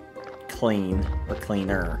clean, or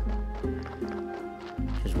cleaner.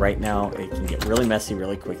 Because right now it can get really messy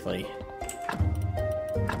really quickly.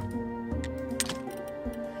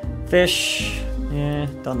 Fish,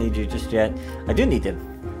 don't need you just yet. I do need to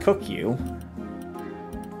cook you.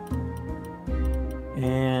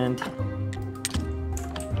 And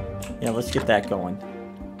yeah, let's get that going.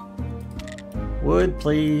 Wood,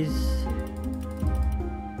 please.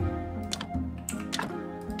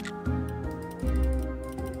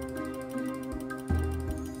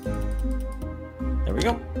 There we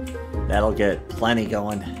go. That'll get plenty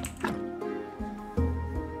going.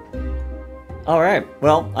 Alright,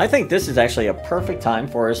 well, I think this is actually a perfect time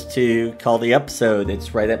for us to call the episode.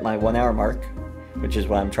 It's right at my 1 hour mark, which is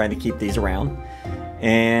why I'm trying to keep these around.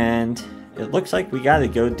 And it looks like we gotta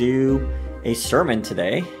go do a sermon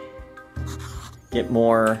today. Get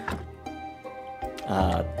more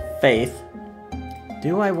faith.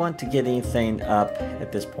 Do I want to get anything up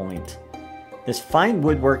at this point? This fine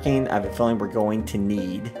woodworking, I have a feeling we're going to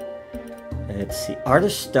need. Let's see,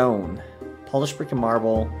 artist stone, polished brick and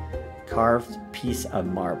marble, carved piece of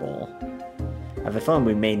marble. I have a feeling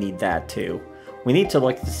we may need that too. We need to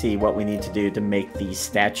look to see what we need to do to make these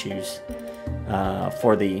statues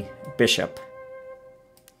for the bishop.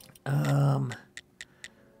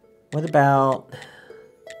 What about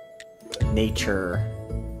nature?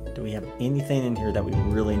 Do we have anything in here that we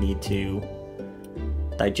really need to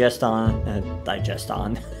digest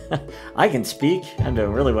on? I can speak. I'm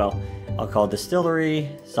doing really well. Alcohol distillery,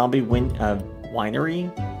 zombie winery.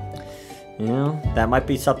 You know, that might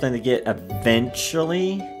be something to get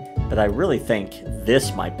eventually, but I really think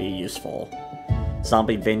this might be useful.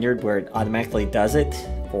 Zombie vineyard, where it automatically does it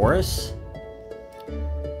for us.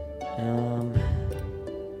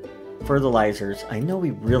 Fertilizers. I know we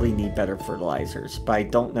really need better fertilizers, but I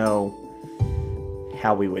don't know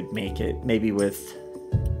how we would make it. Maybe with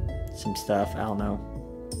some stuff. I don't know.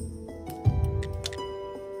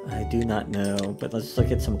 I do not know, but let's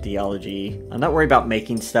look at some theology. I'm not worried about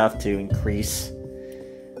making stuff to increase.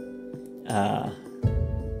 Well,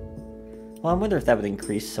 I wonder if that would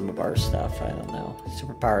increase some of our stuff. I don't know.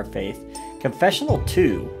 Superpower of faith. Confessional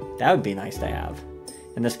 2. That would be nice to have.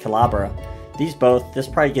 And this Calabra. These both, this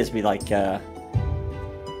probably gives me like,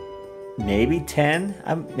 maybe 10?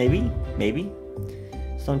 Maybe.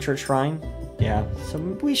 Stone Church Shrine. Yeah, so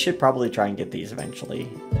we should probably try and get these eventually.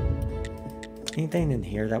 Anything in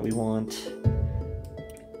here that we want?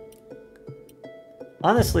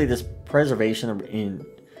 Honestly, this preservation in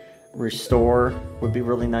restore would be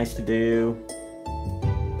really nice to do.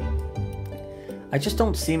 I just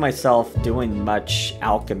don't see myself doing much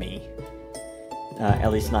alchemy.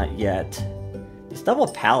 At least not yet. This double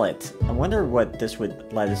pallet. I wonder what this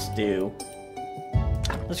would let us do.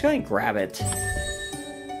 Let's go ahead and grab it.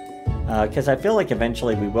 Because I feel like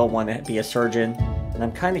eventually we will want to be a surgeon. And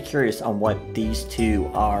I'm kind of curious on what these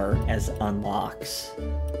two are as unlocks.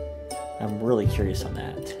 I'm really curious on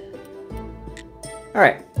that.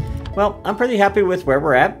 Alright. Well, I'm pretty happy with where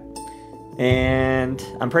we're at. And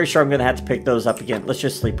I'm pretty sure I'm going to have to pick those up again. Let's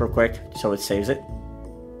just sleep real quick so it saves it.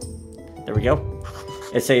 There we go.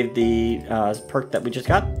 It saved the perk that we just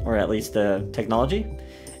got, or at least the technology.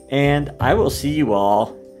 And I will see you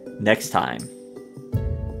all next time.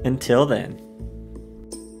 Until then.